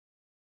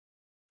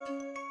Hello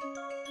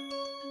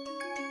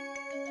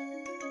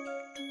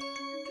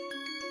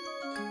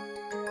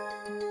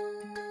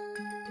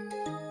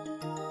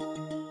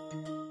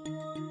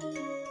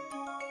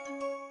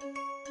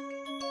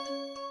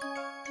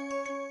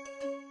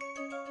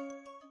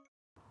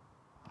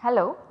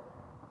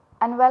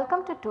and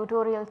welcome to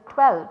tutorial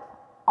 12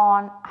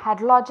 on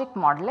hydrologic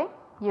modeling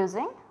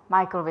using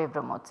microwave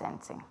remote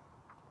sensing.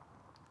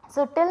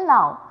 So, till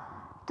now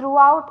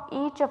throughout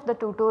each of the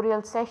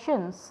tutorial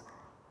sessions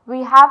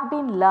we have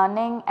been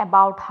learning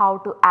about how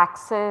to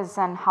access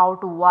and how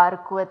to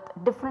work with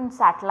different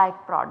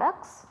satellite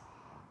products.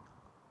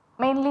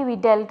 Mainly we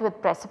dealt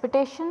with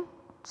precipitation,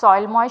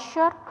 soil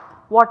moisture,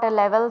 water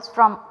levels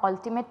from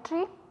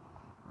altimetry,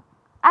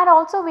 and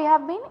also we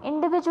have been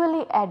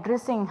individually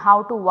addressing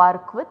how to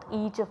work with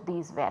each of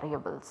these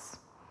variables.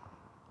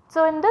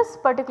 So, in this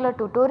particular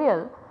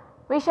tutorial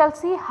we shall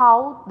see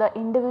how the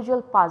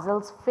individual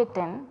puzzles fit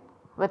in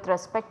with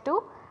respect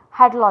to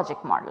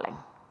hydrologic modeling.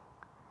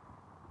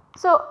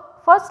 So,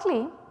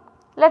 firstly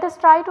let us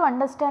try to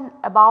understand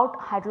about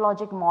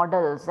hydrologic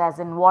models, as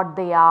in what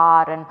they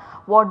are and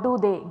what do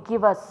they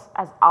give us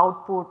as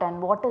output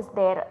and what is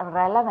their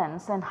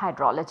relevance in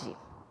hydrology.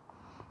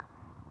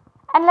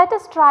 And let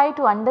us try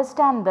to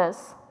understand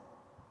this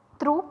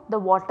through the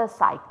water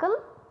cycle,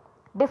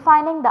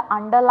 defining the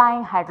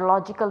underlying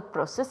hydrological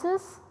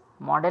processes,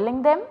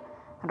 modeling them,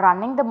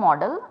 running the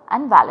model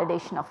and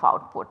validation of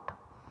output.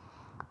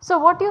 So,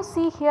 what you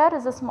see here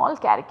is a small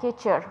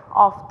caricature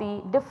of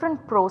the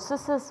different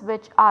processes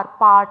which are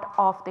part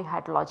of the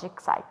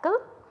hydrologic cycle.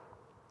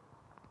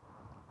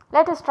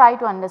 Let us try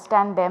to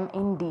understand them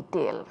in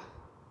detail.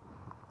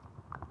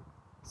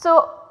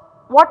 So,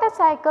 water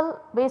cycle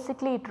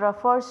basically it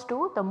refers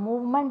to the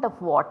movement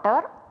of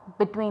water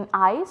between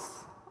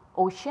ice,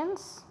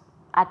 oceans,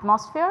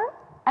 atmosphere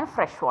and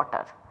fresh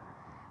water.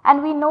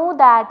 And we know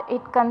that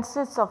it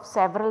consists of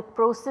several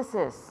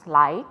processes,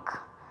 like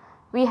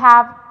we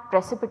have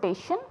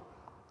precipitation,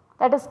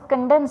 that is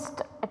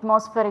condensed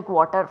atmospheric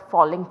water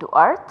falling to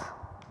earth,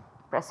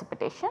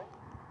 precipitation.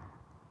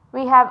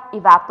 We have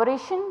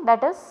evaporation,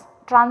 that is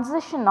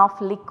transition of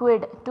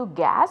liquid to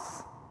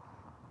gas.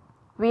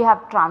 We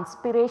have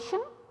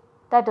transpiration,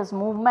 that is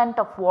movement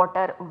of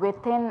water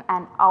within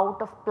and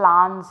out of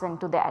plants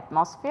into the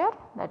atmosphere,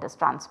 that is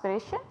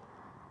transpiration.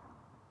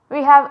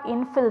 We have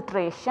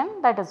infiltration,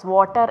 that is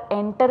water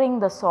entering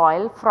the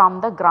soil from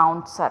the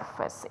ground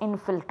surface,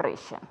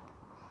 infiltration.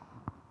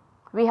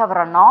 We have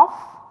runoff,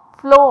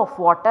 flow of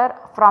water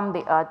from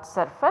the earth's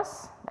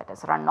surface, that is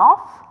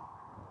runoff.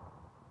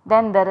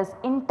 Then there is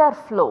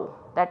interflow,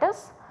 that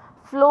is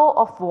flow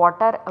of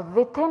water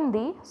within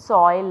the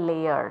soil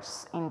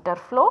layers,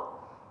 interflow.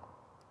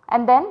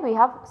 And then we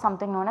have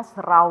something known as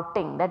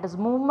routing, that is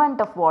movement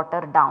of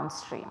water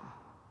downstream.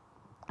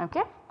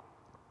 Okay.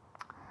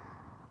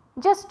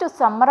 Just to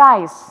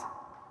summarize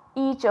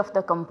each of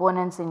the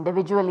components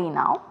individually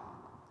now.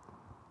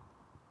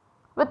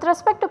 With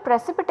respect to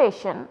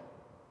precipitation,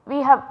 we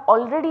have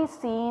already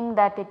seen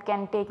that it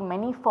can take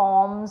many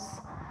forms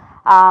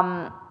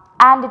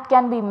and it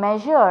can be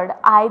measured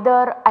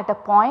either at a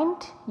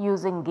point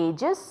using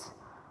gauges,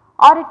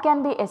 or it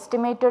can be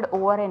estimated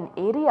over an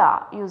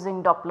area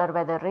using Doppler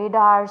weather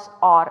radars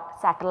or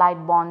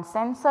satellite borne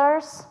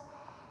sensors.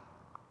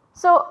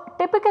 So,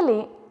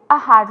 typically a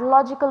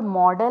hydrological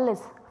model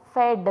is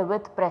fed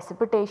with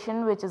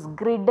precipitation which is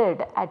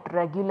gridded at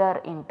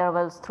regular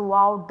intervals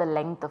throughout the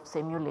length of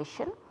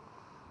simulation.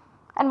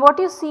 And what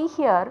you see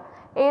here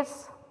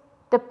is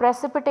the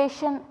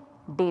precipitation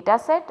data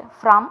set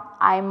from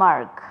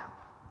IMERG.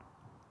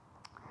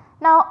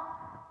 Now,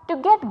 to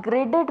get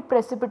gridded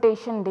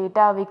precipitation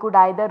data, we could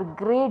either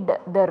grid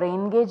the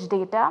rain gauge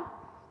data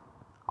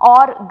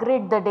or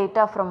grid the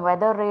data from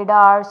weather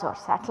radars or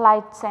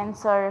satellite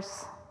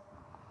sensors,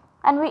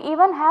 and we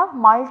even have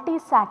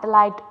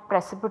multi-satellite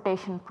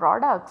precipitation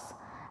products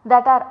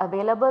that are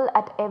available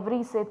at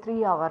every say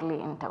 3 hourly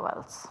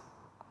intervals.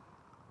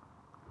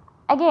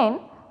 Again,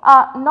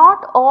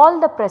 not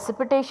all the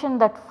precipitation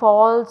that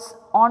falls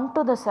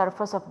onto the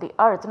surface of the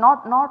earth,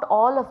 not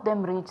all of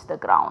them reach the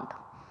ground.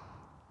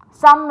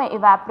 Some may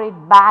evaporate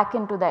back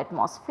into the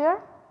atmosphere,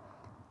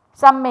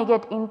 some may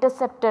get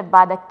intercepted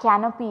by the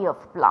canopy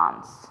of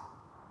plants.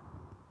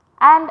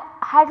 And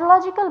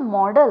hydrological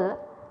model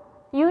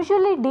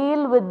usually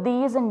deal with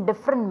these in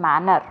different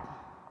manner,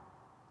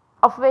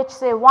 of which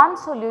say one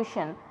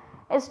solution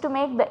is to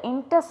make the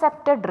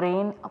intercepted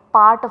rain a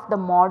part of the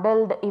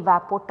modeled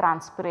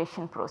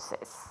evapotranspiration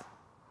process.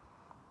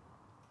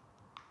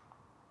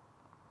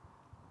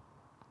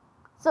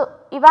 So,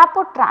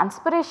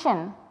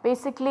 evapotranspiration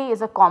basically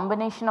is a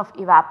combination of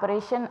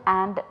evaporation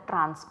and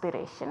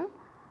transpiration,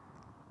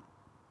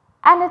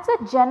 and it is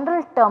a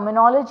general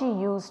terminology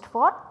used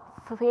for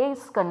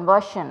phase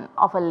conversion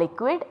of a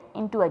liquid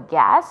into a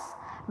gas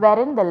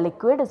wherein the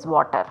liquid is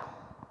water.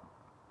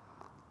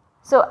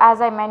 So,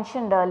 as I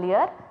mentioned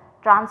earlier,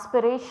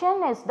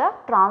 transpiration is the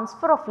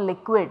transfer of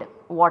liquid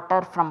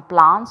water from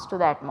plants to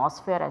the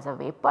atmosphere as a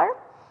vapor,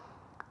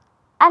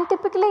 And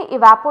typically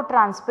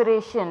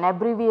evapotranspiration,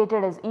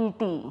 abbreviated as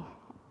ET,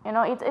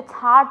 it's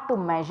hard to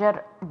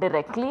measure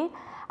directly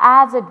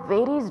as it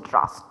varies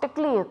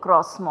drastically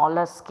across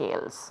smaller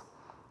scales,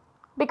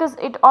 because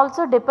it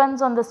also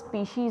depends on the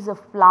species of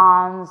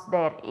plants,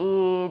 their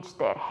age,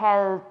 their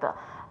health,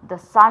 the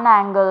sun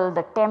angle,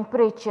 the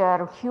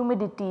temperature,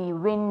 humidity,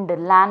 wind,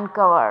 land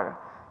cover.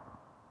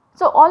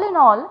 So, all in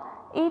all,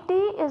 ET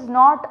is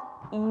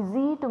not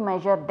easy to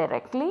measure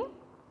directly,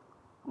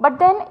 but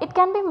then it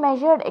can be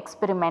measured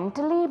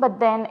experimentally, but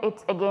then it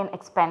is again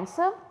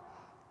expensive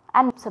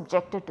and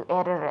subjected to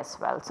error as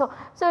well. So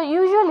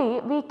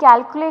usually we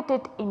calculate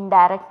it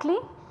indirectly.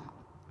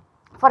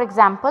 For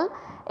example,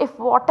 if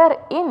water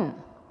in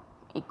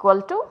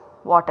equal to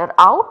water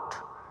out,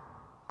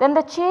 then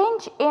the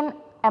change in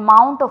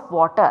amount of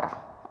water,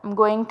 I am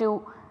going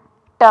to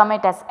term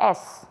it as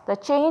S, the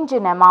change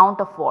in amount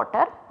of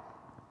water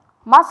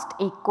must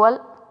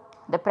equal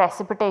the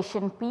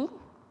precipitation P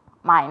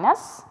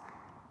minus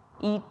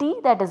ET,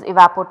 that is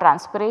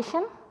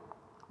evapotranspiration,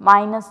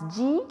 minus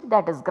G,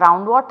 that is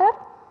groundwater,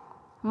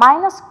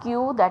 minus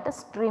Q, that is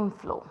stream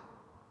flow.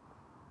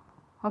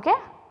 Okay?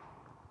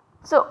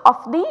 So,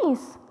 of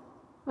these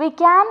we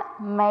can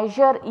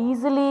measure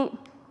easily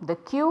the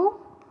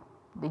Q,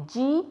 the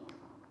G,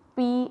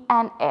 P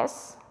and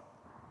S,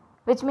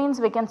 which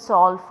means we can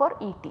solve for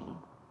ET.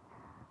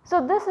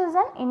 So, this is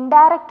an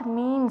indirect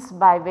means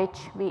by which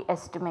we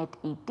estimate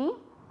ET,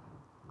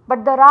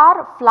 but there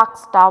are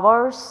flux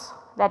towers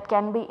that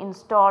can be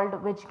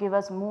installed which give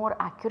us more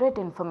accurate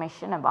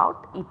information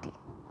about ET.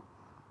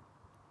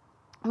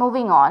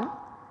 Moving on,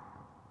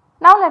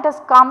 now let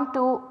us come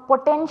to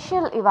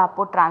potential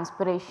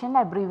evapotranspiration,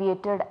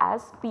 abbreviated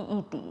as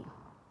PET.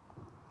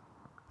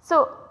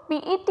 So,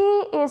 PET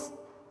is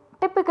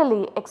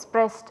typically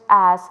expressed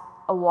as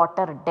a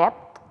water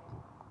depth.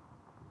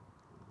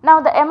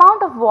 Now, the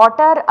amount of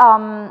water,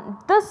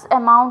 this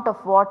amount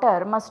of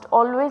water must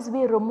always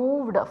be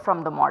removed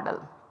from the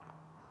model.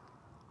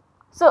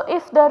 So,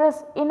 if there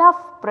is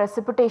enough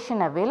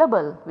precipitation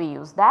available, we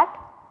use that,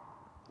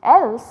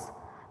 else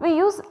we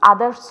use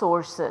other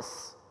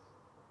sources.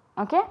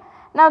 Okay?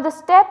 Now, the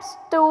steps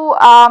to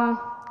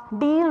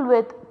deal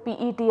with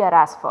PET are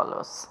as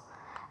follows.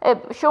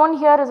 Shown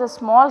here is a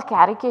small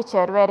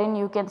caricature wherein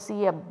you can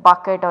see a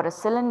bucket or a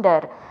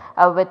cylinder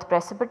with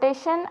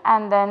precipitation,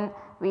 and then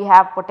we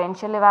have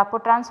potential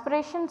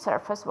evapotranspiration,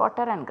 surface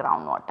water and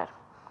groundwater.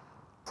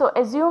 So,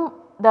 assume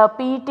the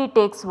PET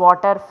takes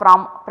water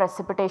from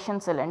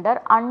precipitation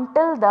cylinder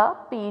until the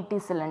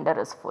PET cylinder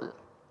is full.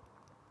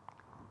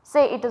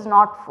 Say it is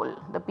not full,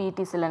 the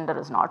PET cylinder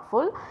is not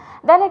full,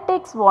 then it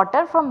takes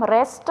water from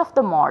rest of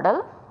the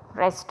model,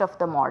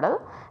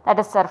 that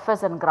is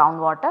surface and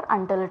groundwater,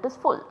 until it is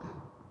full.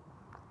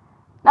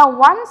 Now,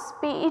 once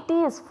PET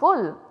is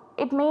full,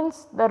 it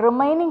means the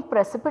remaining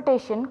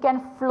precipitation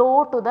can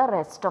flow to the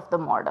rest of the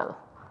model.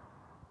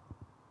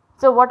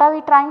 So, what are we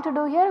trying to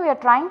do here? We are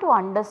trying to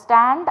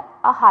understand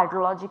a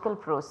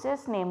hydrological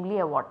process, namely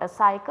a water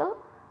cycle,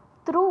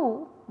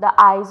 through the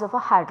eyes of a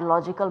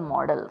hydrological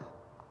model.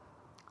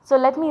 So,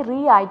 let me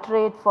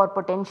reiterate for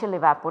potential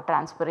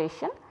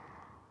evapotranspiration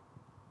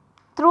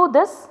through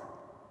this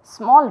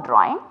small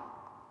drawing.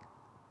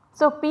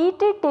 So,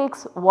 PET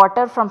takes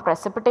water from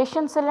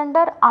precipitation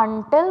cylinder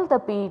until the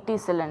PET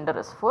cylinder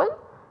is full.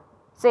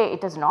 Say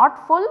it is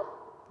not full,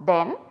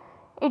 then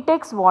it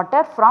takes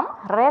water from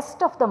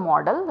rest of the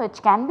model,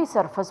 which can be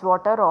surface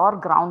water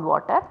or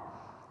groundwater,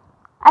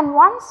 and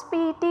once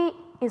PET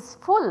is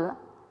full,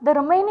 the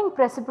remaining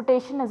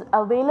precipitation is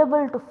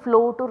available to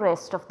flow to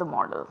rest of the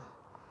model,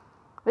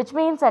 which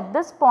means at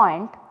this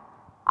point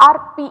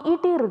our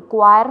PET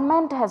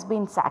requirement has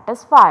been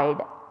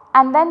satisfied,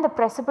 and then the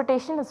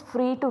precipitation is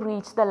free to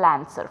reach the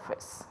land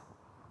surface.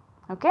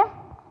 Okay?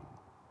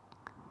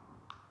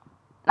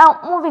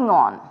 Now, moving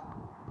on.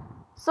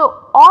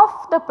 So,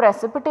 of the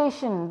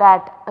precipitation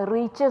that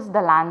reaches the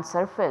land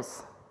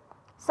surface,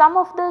 some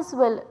of this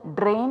will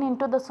drain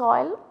into the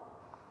soil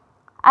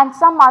and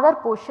some other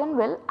portion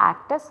will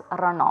act as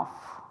runoff.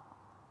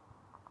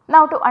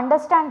 Now, to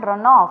understand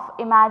runoff,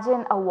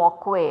 imagine a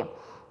walkway,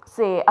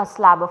 say a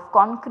slab of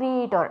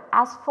concrete or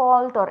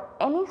asphalt or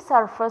any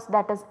surface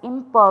that is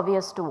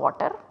impervious to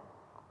water.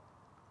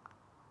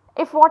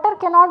 If water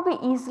cannot be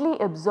easily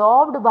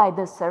absorbed by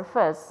this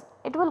surface,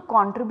 it will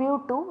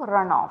contribute to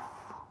runoff.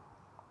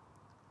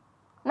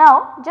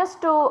 Now,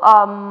 just to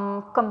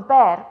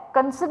compare,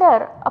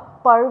 consider a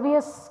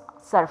pervious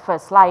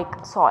surface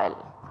like soil.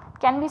 It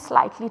can be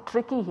slightly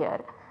tricky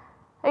here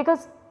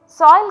because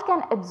soil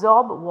can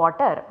absorb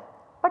water,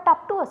 but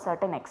up to a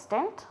certain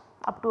extent,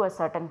 up to a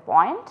certain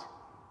point.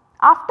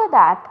 After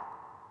that,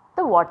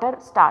 the water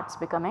starts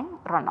becoming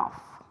runoff.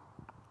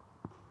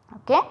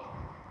 Okay.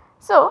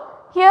 So,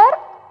 here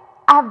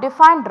I have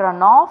defined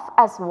runoff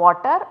as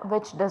water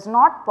which does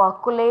not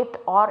percolate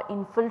or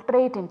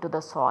infiltrate into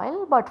the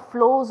soil, but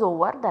flows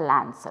over the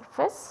land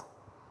surface.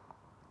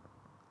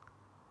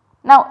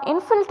 Now,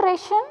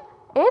 infiltration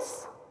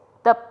is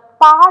the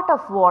part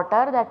of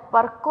water that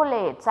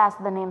percolates, as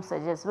the name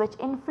suggests, which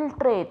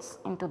infiltrates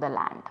into the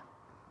land.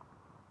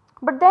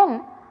 But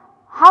then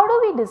how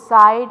do we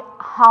decide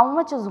how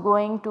much is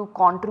going to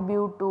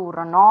contribute to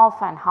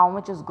runoff and how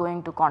much is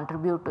going to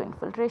contribute to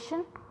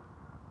infiltration?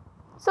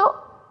 So,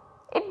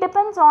 it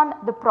depends on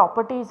the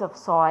properties of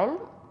soil,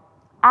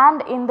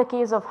 and in the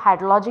case of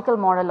hydrological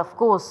model, of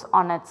course,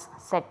 on its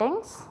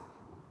settings.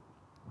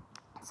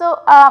 So,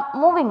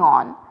 moving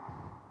on,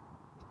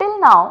 till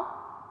now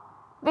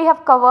we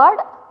have covered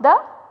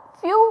the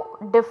few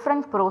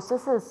different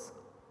processes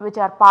which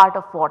are part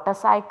of water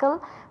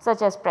cycle,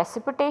 such as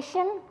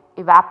precipitation,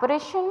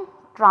 evaporation,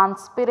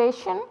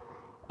 transpiration,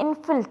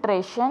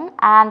 infiltration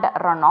and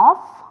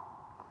runoff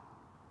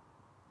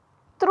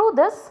through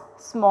this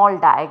small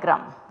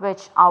diagram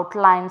which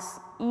outlines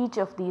each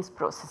of these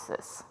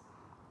processes.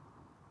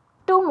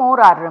 Two more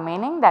are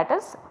remaining, that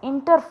is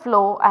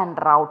interflow and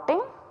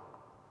routing.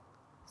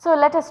 So,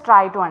 let us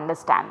try to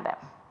understand them.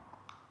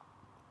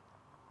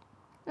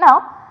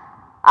 Now,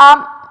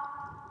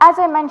 as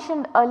I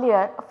mentioned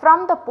earlier,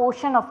 from the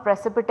portion of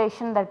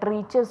precipitation that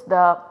reaches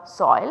the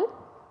soil,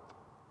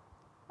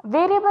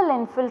 variable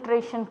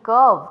infiltration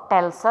curve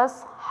tells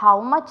us how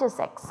much is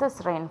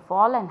excess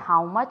rainfall and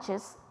how much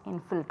is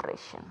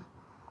infiltration.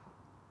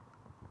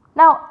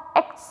 Now,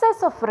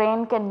 excess of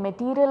rain can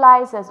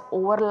materialize as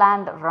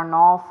overland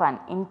runoff and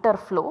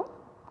interflow.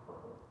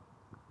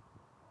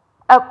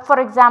 For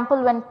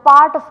example, when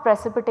part of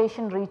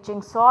precipitation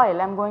reaching soil,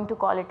 I am going to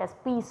call it as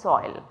P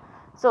soil.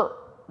 So,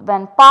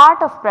 when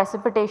part of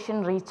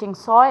precipitation reaching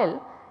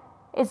soil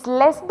is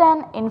less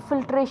than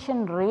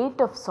infiltration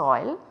rate of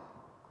soil,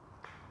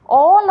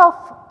 all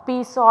of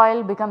P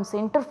soil becomes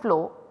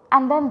interflow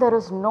and then there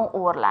is no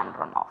overland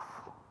runoff.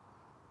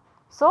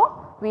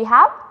 So, we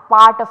have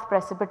part of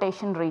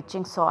precipitation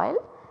reaching soil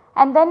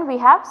and then we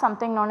have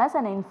something known as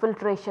an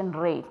infiltration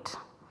rate.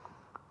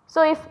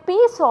 So, if P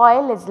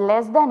soil is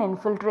less than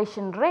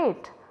infiltration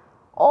rate,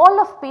 all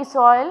of P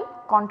soil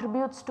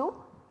contributes to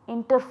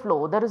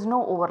interflow, there is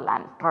no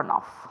overland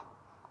runoff.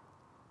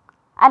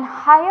 And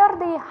higher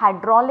the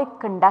hydraulic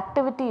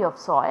conductivity of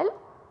soil,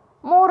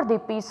 more the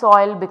P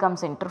soil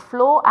becomes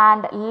interflow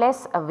and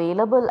less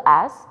available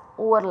as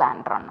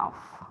overland runoff.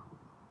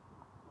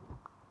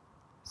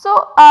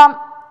 So,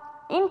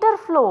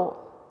 interflow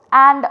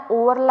and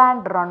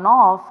overland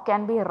runoff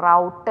can be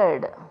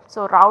routed.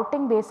 So,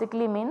 routing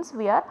basically means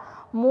we are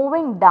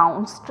moving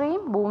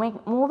downstream,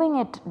 moving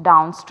it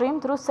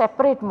downstream through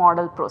separate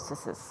model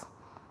processes.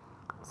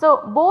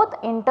 So, both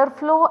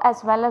interflow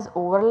as well as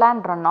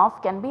overland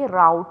runoff can be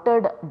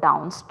routed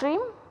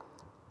downstream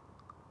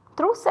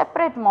through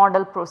separate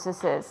model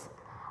processes.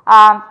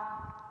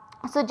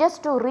 So,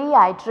 just to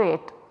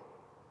reiterate,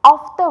 of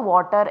the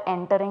water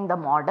entering the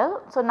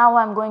model. So, now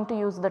I am going to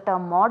use the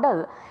term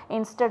model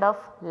instead of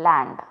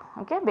land,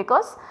 okay,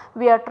 because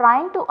we are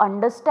trying to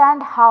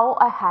understand how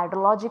a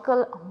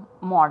hydrological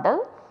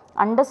model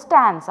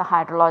understands a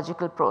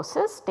hydrological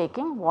process,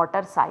 taking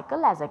water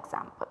cycle as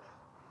example.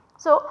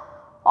 So,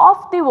 of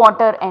the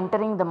water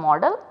entering the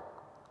model,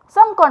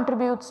 some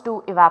contributes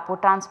to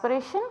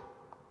evapotranspiration,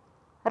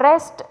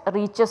 rest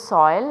reaches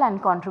soil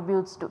and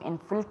contributes to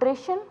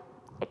infiltration,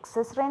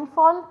 excess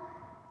rainfall,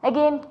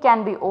 again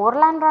can be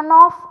overland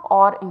runoff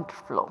or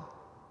interflow.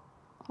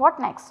 What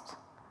next?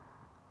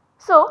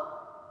 So,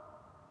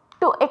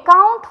 to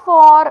account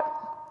for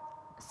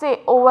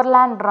say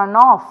overland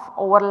runoff,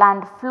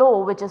 overland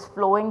flow which is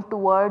flowing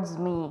towards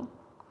me,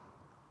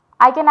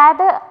 I can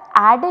either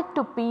add it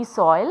to P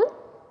soil,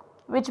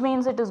 which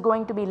means it is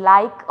going to be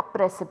like a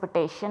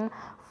precipitation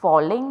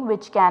falling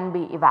which can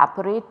be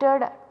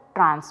evaporated,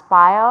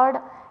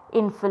 transpired,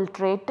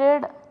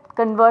 infiltrated,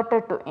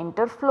 converted to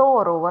interflow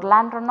or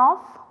overland runoff.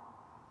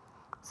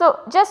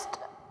 So, just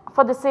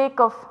for the sake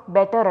of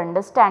better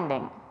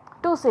understanding,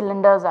 two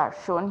cylinders are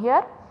shown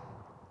here.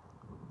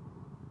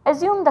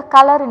 Assume the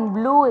color in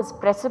blue is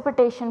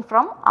precipitation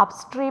from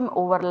upstream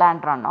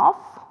overland runoff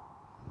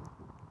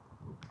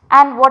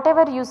and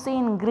whatever you see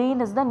in green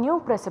is the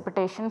new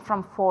precipitation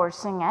from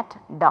forcing at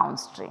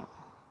downstream.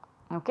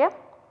 Okay.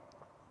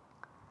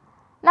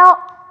 Now,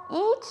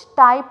 each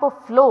type of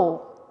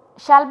flow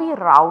shall be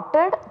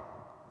routed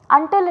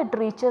until it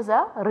reaches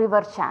a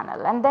river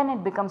channel and then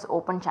it becomes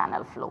open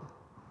channel flow.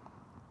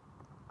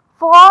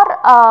 For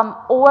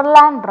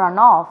overland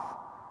runoff,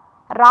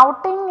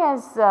 routing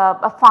is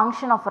a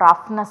function of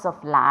roughness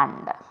of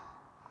land.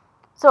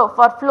 So,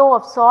 for flow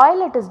of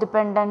soil it is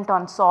dependent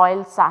on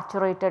soil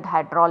saturated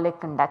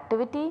hydraulic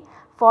conductivity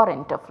for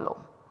interflow.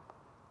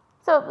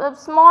 So, the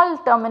small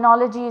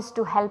terminology is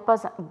to help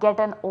us get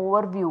an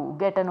overview,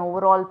 get an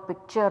overall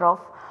picture of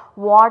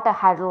what a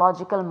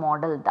hydrological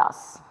model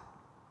does.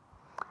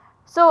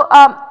 So,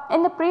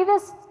 in the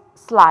previous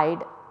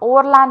slide,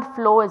 overland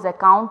flow is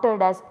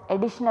accounted as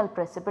additional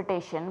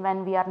precipitation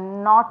when we are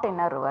not in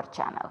a river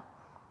channel.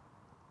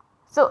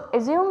 So,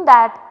 assume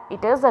that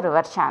it is a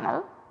river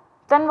channel,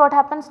 then what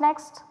happens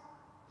next?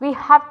 We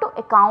have to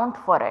account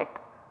for it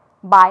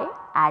by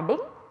adding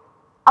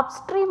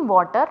upstream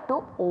water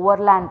to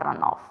overland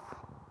runoff.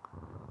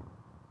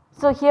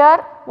 So, here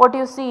what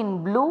you see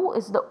in blue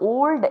is the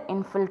old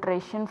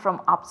infiltration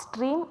from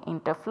upstream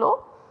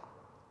interflow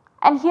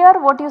And here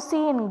what you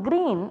see in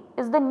green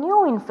is the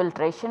new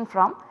infiltration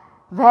from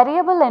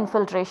variable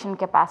infiltration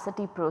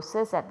capacity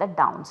process at the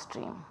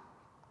downstream.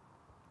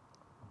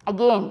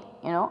 Again,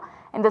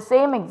 in the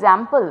same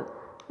example,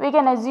 we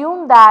can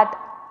assume that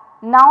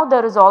now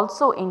there is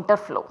also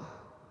interflow,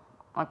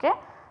 okay,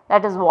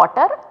 that is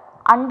water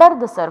under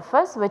the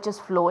surface which is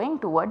flowing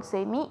towards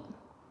say me.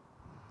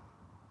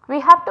 We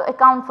have to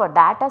account for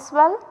that as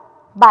well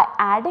by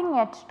adding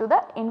it to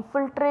the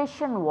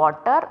infiltration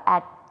water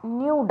at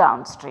new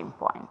downstream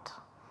point,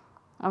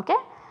 okay.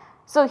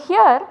 So,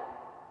 here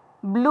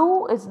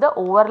blue is the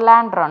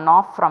overland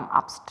runoff from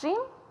upstream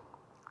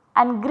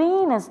and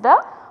green is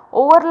the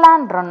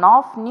overland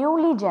runoff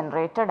newly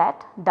generated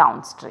at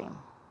downstream.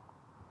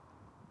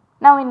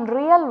 Now, in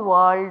real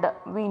world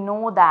we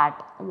know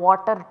that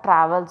water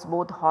travels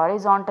both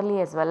horizontally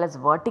as well as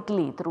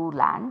vertically through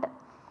land,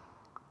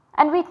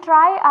 and we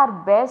try our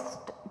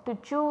best to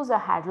choose a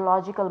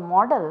hydrological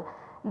model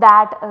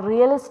that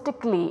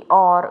realistically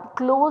or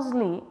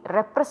closely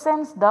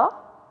represents the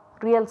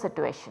real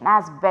situation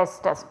as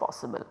best as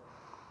possible.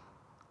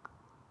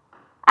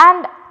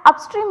 And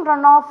upstream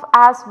runoff,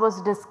 as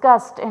was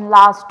discussed in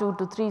last 2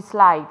 to 3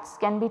 slides,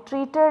 can be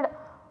treated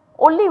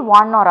only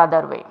one or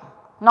other way,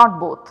 not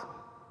both.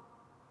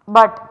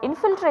 But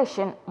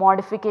infiltration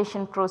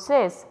modification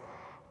process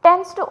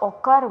tends to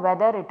occur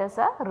whether it is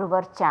a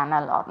river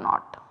channel or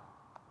not.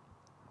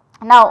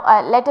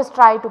 Now, let us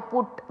try to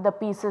put the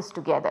pieces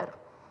together.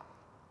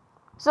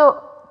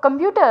 So,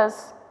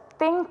 computers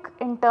think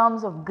in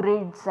terms of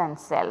grids and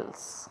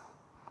cells,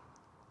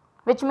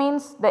 which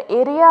means the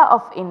area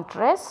of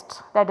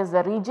interest, that is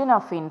the region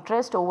of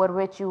interest over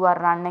which you are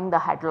running the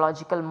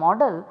hydrological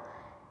model,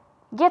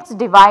 gets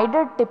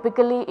divided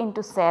typically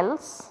into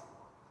cells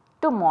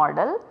to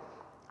model,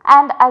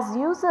 and as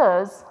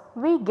users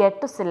we get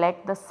to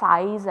select the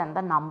size and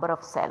the number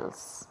of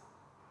cells.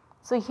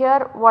 So,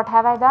 here what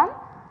have I done?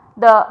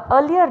 The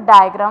earlier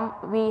diagram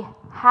we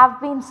have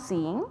been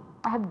seeing,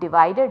 I have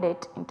divided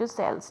it into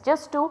cells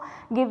just to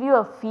give you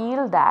a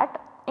feel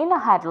that in a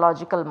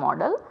hydrological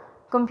model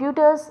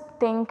computers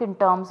think in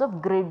terms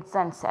of grids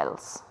and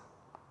cells.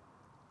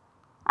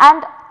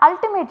 And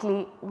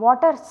ultimately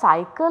water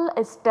cycle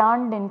is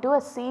turned into a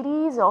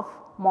series of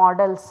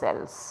model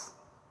cells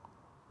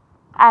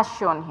as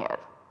shown here.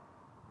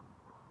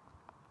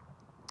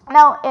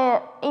 Now,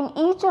 in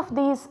each of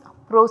these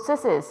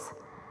processes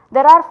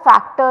there are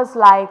factors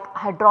like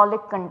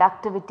hydraulic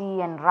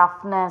conductivity and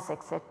roughness,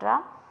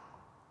 etc.,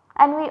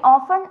 and we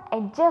often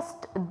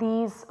adjust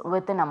these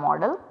within a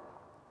model,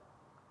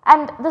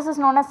 and this is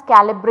known as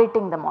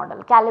calibrating the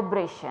model,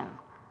 calibration.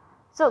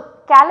 So,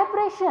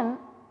 calibration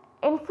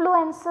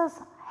influences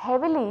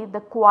heavily the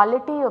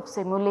quality of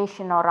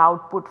simulation or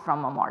output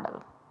from a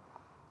model.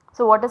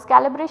 So, what is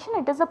calibration?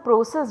 It is a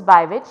process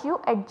by which you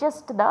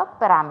adjust the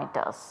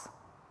parameters.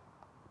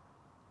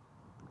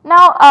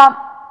 Now,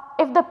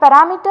 if the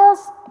parameters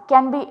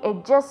can be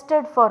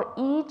adjusted for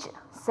each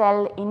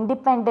cell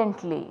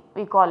independently,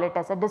 we call it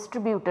as a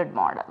distributed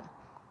model.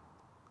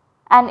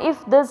 And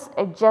if this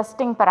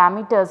adjusting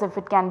parameters, if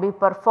it can be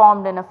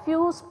performed in a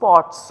few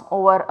spots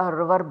over a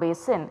river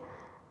basin,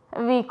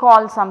 we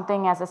call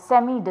something as a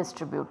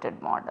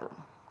semi-distributed model.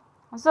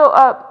 So,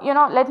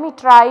 let me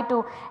try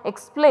to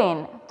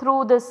explain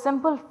through this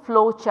simple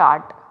flow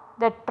chart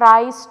that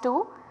tries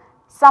to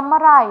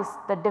summarize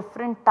the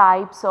different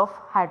types of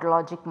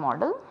hydrologic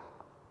model.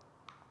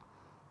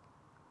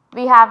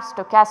 We have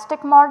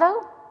stochastic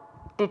model,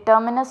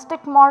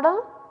 deterministic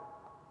model,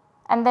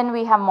 and then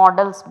we have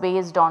models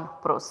based on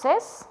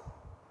process.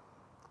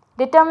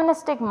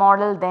 Deterministic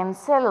model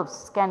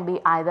themselves can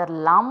be either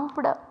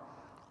lumped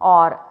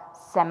or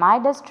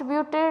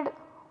semi-distributed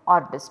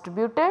or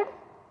distributed,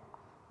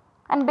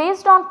 and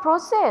based on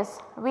process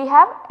we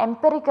have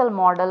empirical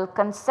model,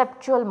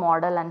 conceptual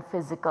model and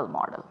physical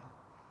model.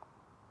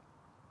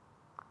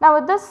 Now,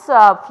 with this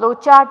flow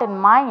chart in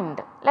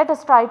mind, let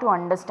us try to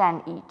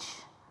understand each.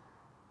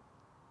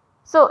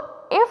 So,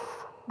 if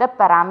the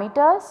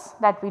parameters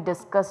that we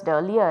discussed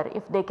earlier,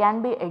 if they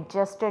can be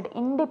adjusted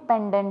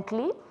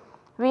independently,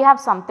 we have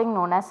something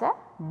known as a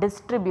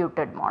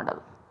distributed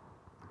model.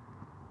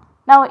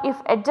 Now, if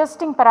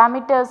adjusting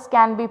parameters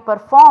can be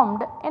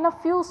performed in a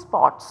few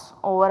spots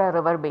over a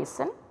river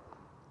basin,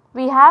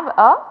 we have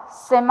a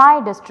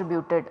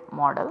semi-distributed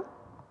model,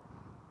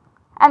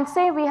 and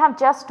say we have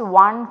just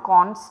one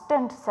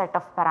constant set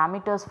of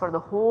parameters for the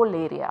whole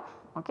area,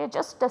 okay,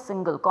 just a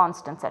single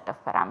constant set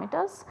of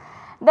parameters.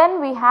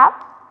 Then we have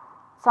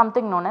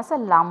something known as a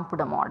lumped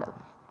model.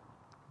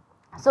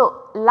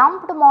 So,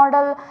 lumped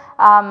model,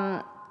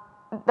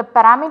 the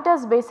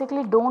parameters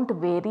basically do not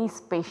vary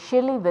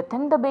spatially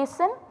within the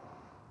basin,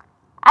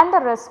 and the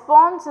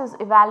response is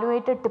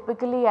evaluated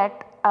typically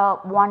at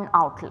one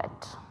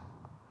outlet.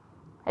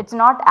 It is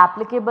not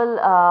applicable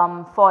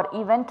for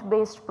event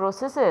based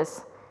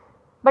processes,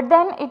 but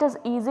then it is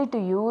easy to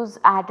use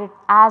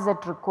as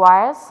it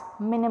requires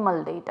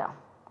minimal data.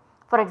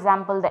 For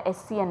example, the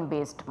SCN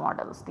based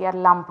models, they are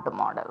lumped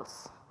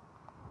models.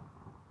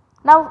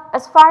 Now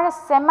as far as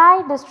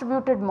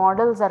semi-distributed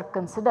models are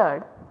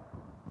considered,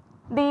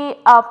 the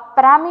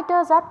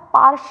parameters are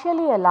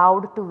partially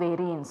allowed to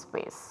vary in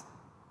space,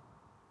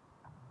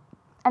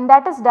 and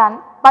that is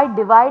done by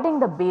dividing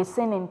the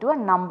basin into a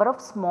number of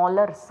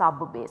smaller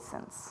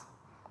sub-basins.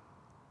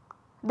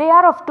 They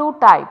are of two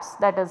types,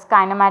 that is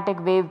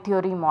kinematic wave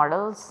theory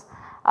models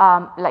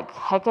like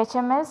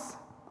HMS,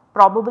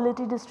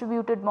 probability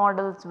distributed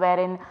models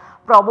wherein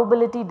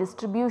probability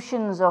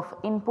distributions of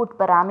input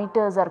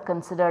parameters are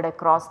considered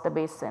across the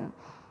basin.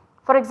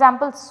 For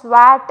example,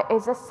 SWAT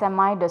is a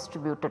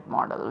semi-distributed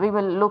model. We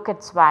will look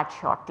at SWAT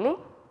shortly.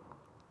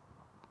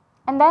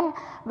 And then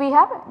we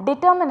have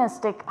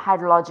deterministic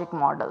hydrologic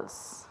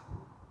models.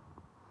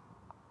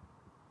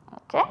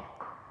 Okay.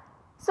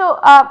 So,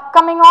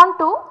 coming on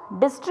to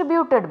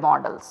distributed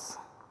models.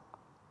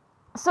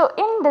 So,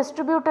 in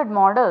distributed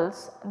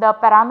models, the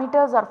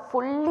parameters are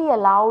fully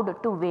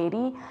allowed to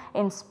vary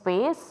in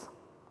space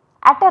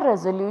at a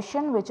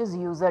resolution which is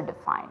user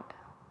defined.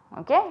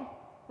 Okay.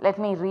 Let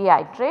me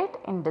reiterate,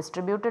 in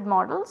distributed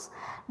models,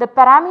 the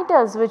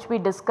parameters which we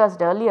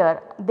discussed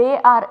earlier, they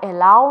are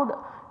allowed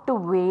to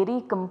vary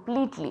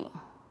completely,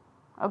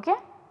 okay,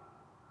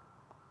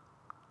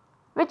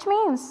 which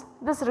means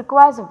this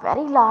requires a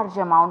very large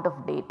amount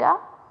of data,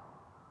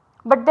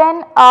 but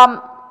then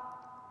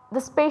the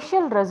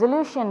spatial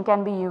resolution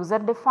can be user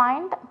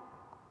defined.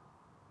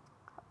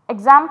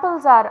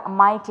 Examples are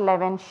Mike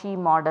Levin-Shih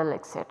model,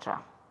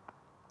 etc.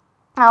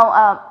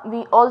 Now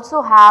we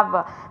also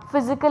have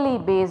physically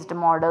based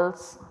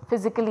models,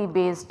 physically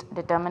based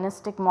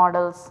deterministic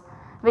models,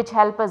 which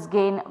help us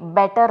gain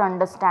better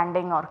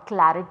understanding or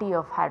clarity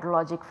of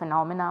hydrologic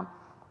phenomena,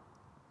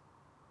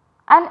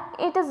 and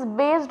it is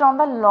based on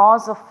the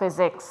laws of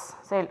physics,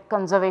 say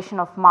conservation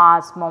of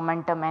mass,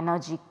 momentum,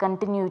 energy,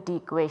 continuity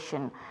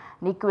equation,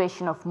 the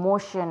equation of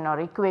motion or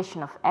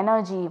equation of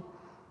energy.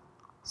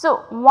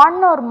 So,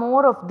 one or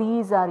more of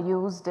these are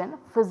used in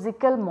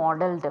physical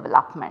model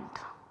development.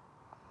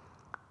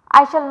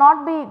 I shall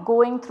not be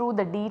going through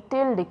the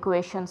detailed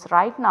equations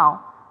right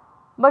now,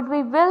 but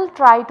we will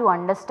try to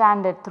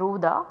understand it through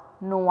the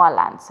NOAA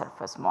land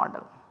surface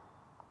model.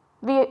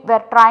 We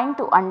were trying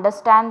to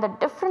understand the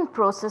different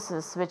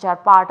processes which are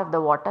part of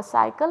the water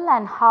cycle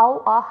and how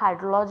a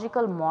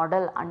hydrological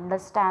model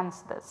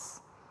understands this.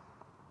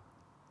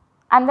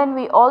 And then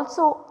we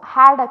also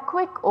had a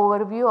quick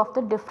overview of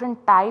the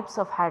different types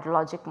of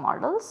hydrologic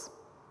models.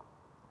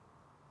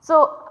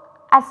 So,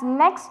 as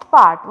next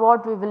part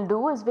what we will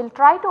do is we will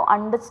try to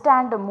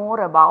understand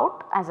more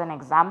about, as an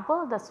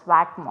example, the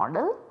SWAT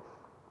model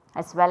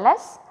as well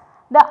as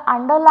the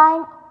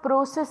underlying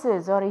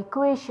processes or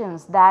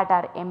equations that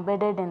are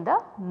embedded in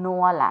the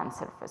NOAA land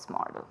surface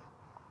model.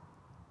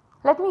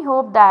 Let me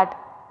hope that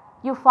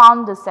you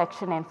found this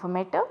section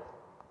informative.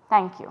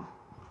 Thank you.